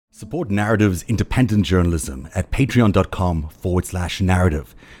Support Narrative's independent journalism at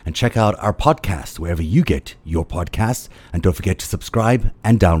patreon.com/narrative and check out our podcast wherever you get your podcasts. And don't forget to subscribe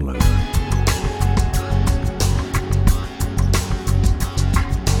and download.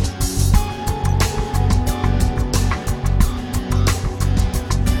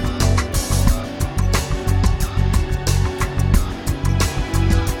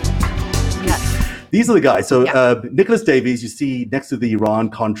 These are the guys. So Nicholas Davies, you see next to the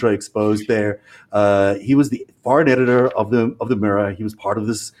Iran-Contra exposed there. He was the foreign editor of the Mirror. He was part of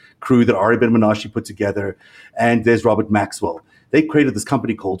this crew that Ari Ben-Menashe put together. And there's Robert Maxwell. They created this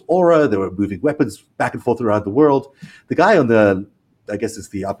company called Aura. They were moving weapons back and forth around the world. The guy on the, I guess it's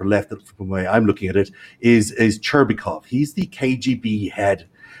the upper left from the way I'm looking at it, is Cherbikov. He's the KGB head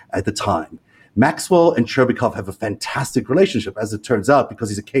at the time. Maxwell and Cherbikov have a fantastic relationship, as it turns out, because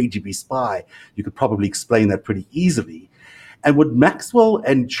he's a KGB spy. You could probably explain that pretty easily. And what Maxwell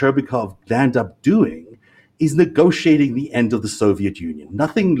and Cherbikov land up doing is negotiating the end of the Soviet Union.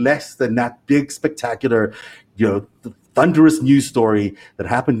 Nothing less than that big, spectacular, the thunderous news story that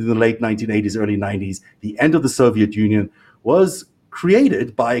happened in the late 1980s, early 90s. The end of the Soviet Union was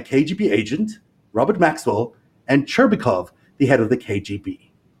created by a KGB agent, Robert Maxwell, and Cherbikov, the head of the KGB.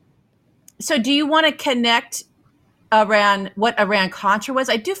 So do you want to connect around what Iran-Contra was?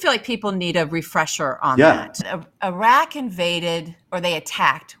 I do feel like people need a refresher on that. Iraq invaded, or they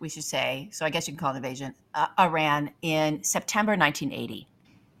attacked, we should say, so I guess you can call it an invasion, Iran in September 1980.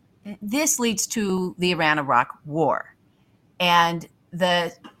 This leads to the Iran-Iraq War. And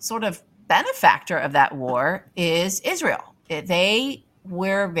the sort of benefactor of that war is Israel. They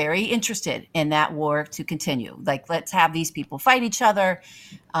were very interested in that war to continue. Like, let's have these people fight each other,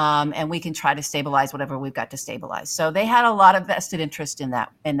 and we can try to stabilize whatever we've got to stabilize. So they had a lot of vested interest in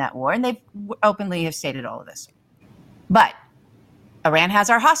that war, and they openly have stated all of this. But Iran has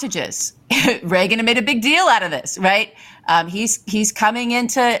our hostages. Reagan made a big deal out of this, right? He's coming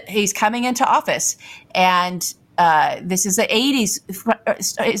into office, and this is the 80s.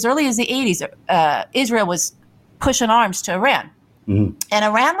 As early as the 80s, Israel was pushing arms to Iran. Mm-hmm. And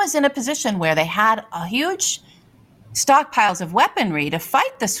Iran was in a position where they had a huge stockpiles of weaponry to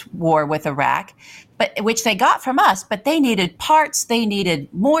fight this war with Iraq, but which they got from us. But they needed parts, they needed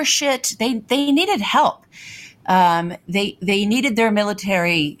more shit, they needed help. They needed their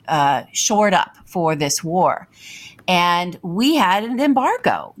military shored up for this war. And we had an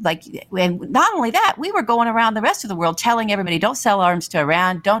embargo. And not only that, we were going around the rest of the world telling everybody, don't sell arms to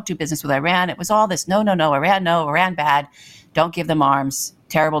Iran, don't do business with Iran. It was all this, no, Iran bad. Don't give them arms.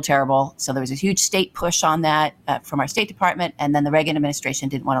 Terrible, terrible. So there was a huge state push on that from our State Department. And then the Reagan administration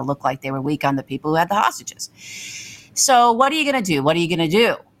didn't want to look like they were weak on the people who had the hostages. So what are you going to do? What are you going to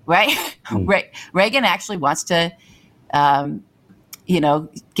do? Right? Reagan actually wants to,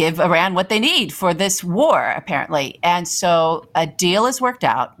 give Iran what they need for this war, apparently. And so a deal is worked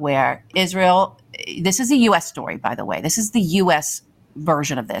out where Israel, this is a U.S. story, by the way. This is the U.S.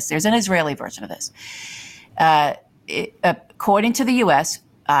 version of this. There's an Israeli version of this. According to the U.S.,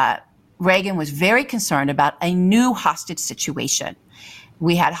 Reagan was very concerned about a new hostage situation.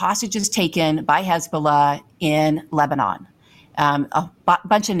 We had hostages taken by Hezbollah in Lebanon. A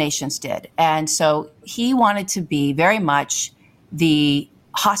bunch of nations did. And so he wanted to be very much the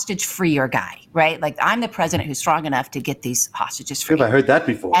hostage freer guy, right? Like, I'm the president who's strong enough to get these hostages free. I heard that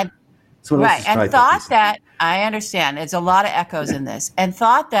before. And thought that, I understand, there's a lot of echoes in this, and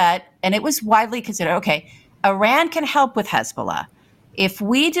thought that, and it was widely considered, okay, Iran can help with Hezbollah. If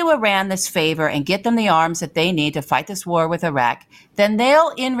we do Iran this favor and get them the arms that they need to fight this war with Iraq, then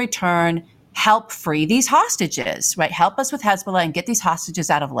they'll in return help free these hostages, right? Help us with Hezbollah and get these hostages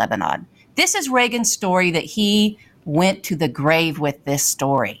out of Lebanon. This is Reagan's story that he went to the grave with this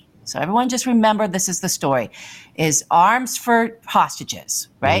story. So everyone just remember, this is the story, is arms for hostages,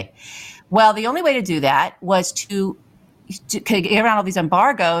 right? Well, the only way to do that was to get around all these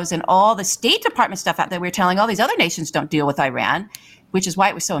embargoes and all the State Department stuff out there. We were telling all these other nations don't deal with Iran, which is why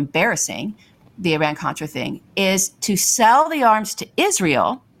it was so embarrassing, the Iran-Contra thing, is to sell the arms to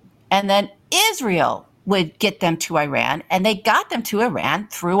Israel, and then Israel would get them to Iran, and they got them to Iran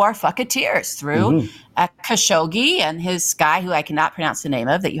through our fucketeers, through Khashoggi and his guy who I cannot pronounce the name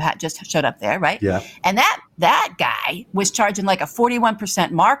of, that you had just showed up there, right? Yeah. And that guy was charging like a 41%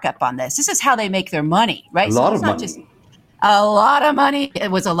 markup on this. This is how they make their money, right? A lot of money. A lot of money.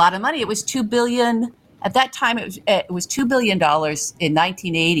 It was a lot of money. It was $2 billion. At that time, it was $2 billion in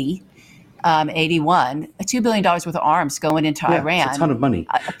 1980, 81, $2 billion worth of arms going into Iran. It's a ton of money.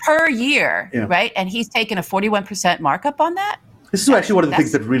 Per year, right? And he's taken a 41% markup on that. This is actually one of the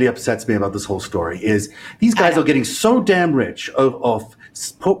things that really upsets me about this whole story is these guys are getting so damn rich of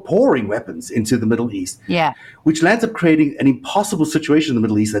pouring weapons into the Middle East, which lands up creating an impossible situation in the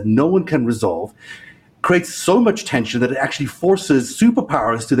Middle East that no one can resolve, creates so much tension that it actually forces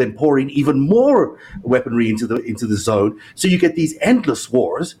superpowers to then pour in even more weaponry into the zone. So you get these endless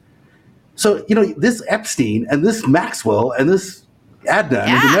wars. So, this Epstein and this Maxwell and this Adnan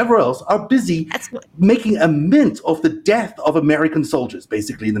and whoever else are busy making a mint of the death of American soldiers,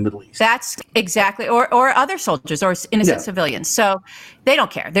 basically, in the Middle East. That's exactly, or other soldiers or innocent civilians. So they don't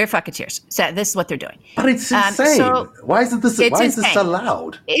care. They're fucketeers. So this is what they're doing. But it's insane. Why is this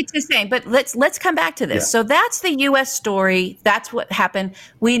allowed? It's insane. But let's come back to this. Yeah. So that's the U.S. story. That's what happened.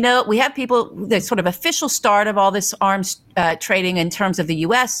 We know we have people. The sort of official start of all this arms trading in terms of the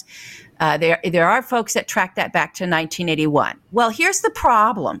U.S. There are folks that track that back to 1981. Well, here's the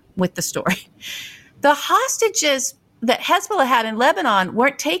problem with the story. The hostages that Hezbollah had in Lebanon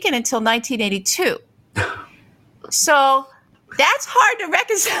weren't taken until 1982. So that's hard to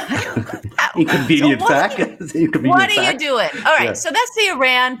reconcile. Inconvenient fact. What are you doing? All right, so that's the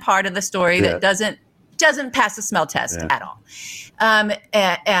Iran part of the story that doesn't pass the smell test at all.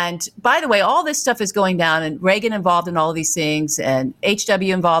 And by the way, all this stuff is going down, and Reagan involved in all of these things, and HW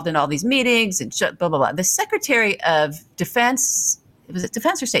involved in all these meetings, and blah, blah, blah. The Secretary of Defense, was it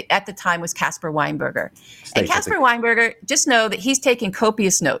Defense or State at the time, was Caspar Weinberger. And Caspar Weinberger, just know that he's taking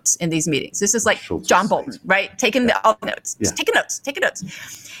copious notes in these meetings. This is like John Bolton, right? Taking all the notes. Just taking notes.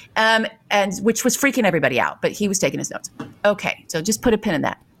 And which was freaking everybody out, but he was taking his notes. Okay, so just put a pin in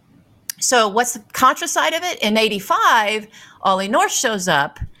that. So what's the Contra side of it? In 85, Ollie North shows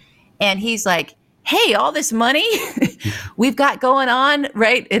up and he's like, hey, all this money we've got going on,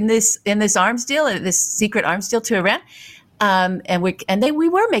 right, in this arms deal, this secret arms deal to Iran. And we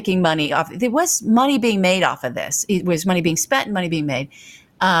were making money off. There was money being made off of this. It was money being spent and money being made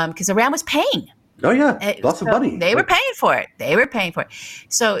because Iran was paying. Oh, yeah. Lots of money. They were paying for it.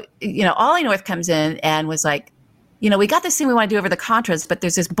 So, Ollie North comes in and was like, we got this thing we want to do over the Contras, but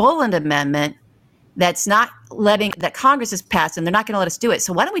there's this Boland Amendment that's not that Congress has passed, and they're not going to let us do it.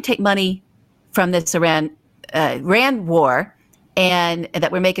 So why don't we take money from this Iran war and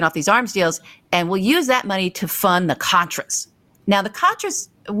that we're making off these arms deals, and we'll use that money to fund the Contras. Now, the Contras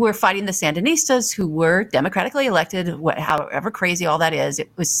were fighting the Sandinistas, who were democratically elected, however crazy all that is.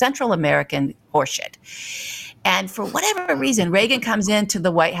 It was Central American horseshit. And for whatever reason, Reagan comes into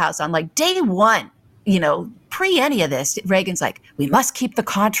the White House on like day one, pre any of this. Reagan's like, we must keep the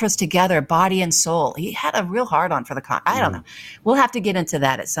Contras together, body and soul. He had a real hard on for the Contras. I don't know. We'll have to get into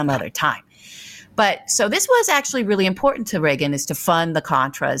that at some other time. But so this was actually really important to Reagan, is to fund the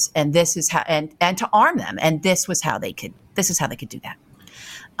Contras, and this is how, and to arm them. And this is how they could do that.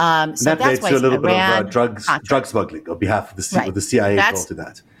 So that that's leads why to a little bit of drug smuggling on behalf of the CIA involved in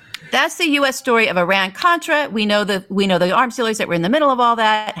that. That's the U.S. story of Iran-Contra. We know the arms dealers that were in the middle of all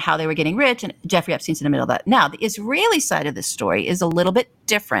that, how they were getting rich, and Jeffrey Epstein's in the middle of that. Now, the Israeli side of this story is a little bit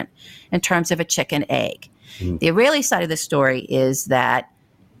different in terms of a chicken egg. Mm. The Israeli side of the story is that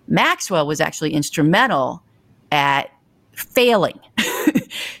Maxwell was actually instrumental at failing.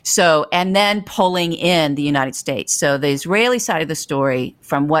 And then pulling in the United States. So the Israeli side of the story,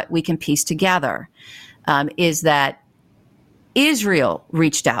 from what we can piece together, is that Israel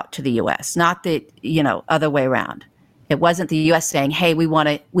reached out to the U.S., not the other way around. It wasn't the U.S. saying, "Hey, we want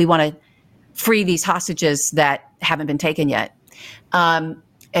to free these hostages that haven't been taken yet, and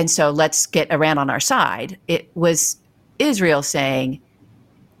so let's get Iran on our side." It was Israel saying,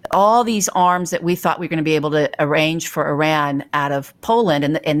 all these arms that we thought we were going to be able to arrange for Iran out of Poland,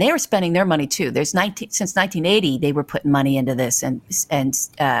 and they were spending their money too. Since 1980, they were putting money into this and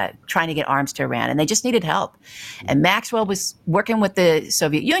trying to get arms to Iran, and they just needed help. And Maxwell was working with the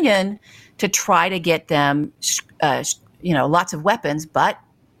Soviet Union to try to get them, lots of weapons, but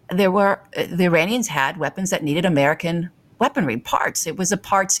the Iranians had weapons that needed American weaponry parts. It was a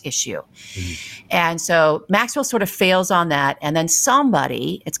parts issue. Mm-hmm. And so Maxwell sort of fails on that. And then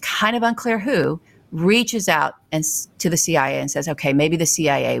somebody, it's kind of unclear who, reaches out to the CIA and says, okay, maybe the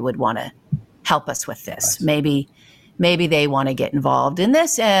CIA would want to help us with this. Right. Maybe they want to get involved in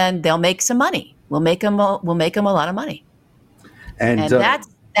this and they'll make some money. We'll make them a lot of money. And that's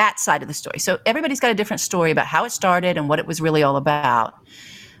that side of the story. So everybody's got a different story about how it started and what it was really all about.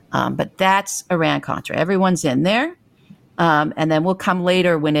 But that's Iran-Contra. Everyone's in there. And then we'll come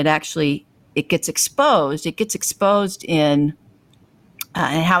later when it gets exposed. It gets exposed in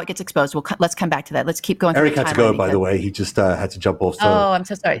and how it gets exposed. Let's come back to that. Let's keep going. Eric had to go, by the way. He just had to jump off. So I'm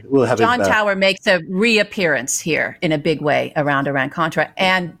so sorry. We'll have John Tower makes a reappearance here in a big way around Iran-Contra,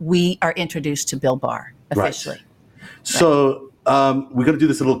 and we are introduced to Bill Barr officially. Right. So we're going to do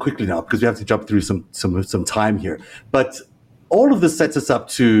this a little quickly now because we have to jump through some time here. But all of this sets us up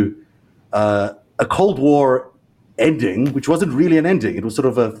to a Cold War ending, which wasn't really an ending. It was sort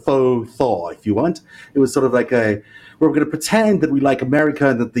of a faux thaw, if you want. It was sort of like we're going to pretend that we like America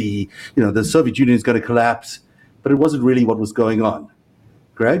and that the Soviet Union is going to collapse, but it wasn't really what was going on.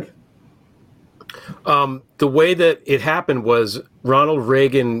 Greg? The way that it happened was Ronald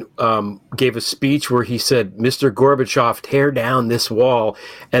Reagan gave a speech where he said, "Mr. Gorbachev, tear down this wall,"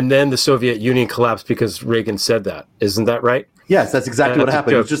 and then the Soviet Union collapsed because Reagan said that. Isn't that right? Yes, that's exactly what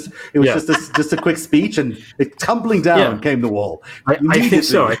happened. It was just a quick speech, and tumbling down came the wall. I think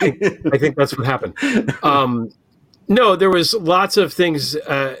so. I think that's what happened. No, there was lots of things,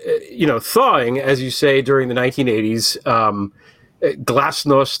 thawing, as you say, during the 1980s.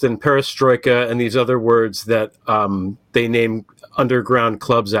 Glasnost and perestroika and these other words that they named underground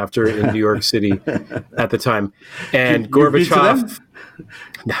clubs after in New York City at the time. And Gorbachev,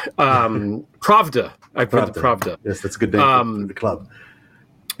 Pravda. I've been to Pravda. Yes, that's a good name for the club.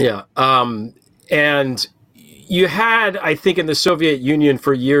 Yeah. And you had, I think, in the Soviet Union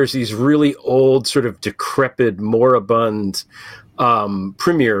for years, these really old, sort of decrepit, moribund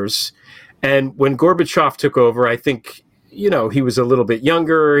premiers. And when Gorbachev took over, I think, he was a little bit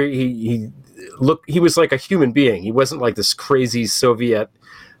younger. He was like a human being. He wasn't like this crazy Soviet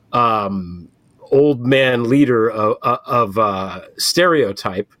old man leader of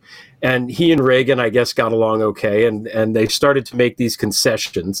stereotype. And he and Reagan, I guess, got along okay, and they started to make these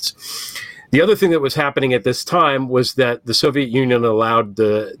concessions. The other thing that was happening at this time was that the Soviet Union allowed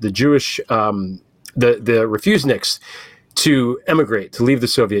the Jewish, the refuseniks to emigrate, to leave the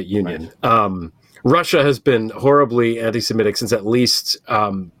Soviet Union. Right. Russia has been horribly anti-Semitic since at least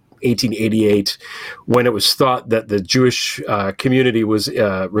 1888, when it was thought that the Jewish community was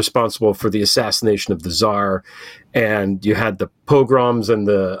responsible for the assassination of the Tsar, and you had the pogroms and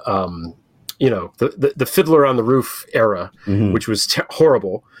the Fiddler on the Roof era, which was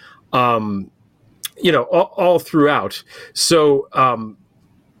horrible, all throughout. So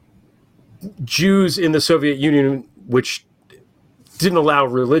Jews in the Soviet Union, which didn't allow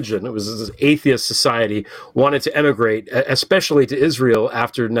religion, it was an atheist society, wanted to emigrate, especially to Israel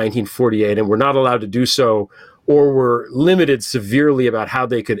after 1948, and were not allowed to do so, or were limited severely about how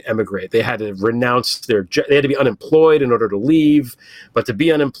they could emigrate. They had to renounce they had to be unemployed in order to leave, but to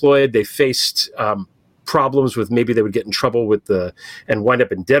be unemployed, they faced problems with, maybe they would get in trouble and wind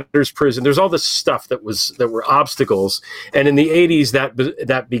up in debtor's prison. There's all this stuff that were obstacles. And in the 80s,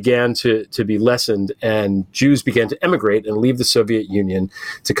 that began to be lessened, and Jews began to emigrate and leave the Soviet Union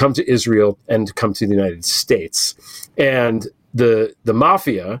to come to Israel and to come to the United States. And the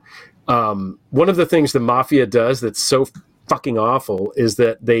mafia, one of the things the mafia does that's so fucking awful is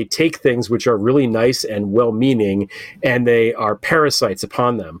that they take things which are really nice and well-meaning, and they are parasites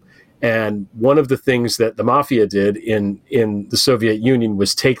upon them. And one of the things that the mafia did in the Soviet Union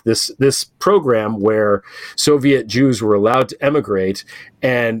was take this program where Soviet Jews were allowed to emigrate,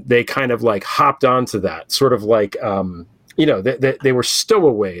 and they kind of like hopped onto that, sort of like, they were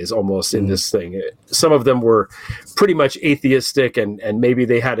stowaways almost in this thing. Some of them were pretty much atheistic, and maybe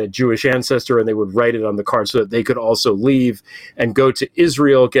they had a Jewish ancestor, and they would write it on the card so that they could also leave and go to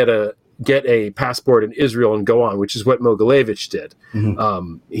Israel, get a passport in Israel and go on, which is what Mogilevich did.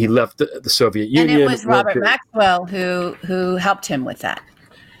 He left the Soviet Union. And it was Robert Maxwell who helped him with that.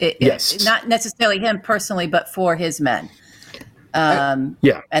 Yes. Not necessarily him personally, but for his men. And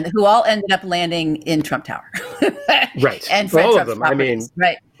who all ended up landing in Trump Tower. Right. And all Trump's of them. properties.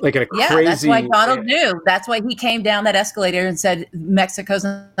 Right. Like a crazy. That's why Donald knew. That's why he came down that escalator and said, Mexico's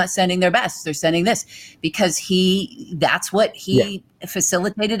not sending their best. They're sending this, because that's what he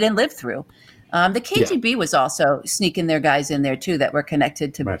facilitated and lived through. The KGB was also sneaking their guys in there too, that were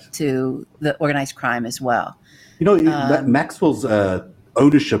connected to the organized crime as well. Maxwell's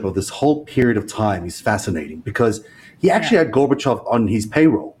ownership of this whole period of time is fascinating, because he actually had Gorbachev on his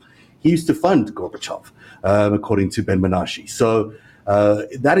payroll. He used to fund Gorbachev, according to Ben Menashe. So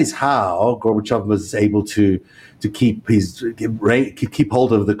that is how Gorbachev was able to keep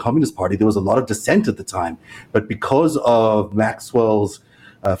hold of the Communist Party. There was a lot of dissent at the time, but because of Maxwell's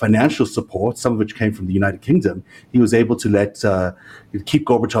financial support, some of which came from the United Kingdom, he was able to keep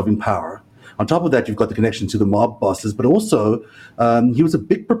Gorbachev in power. On top of that, you've got the connection to the mob bosses, but also he was a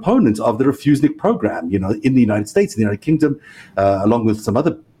big proponent of the Refusenik program, in the United States, in the United Kingdom, along with some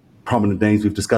other prominent names we've discussed.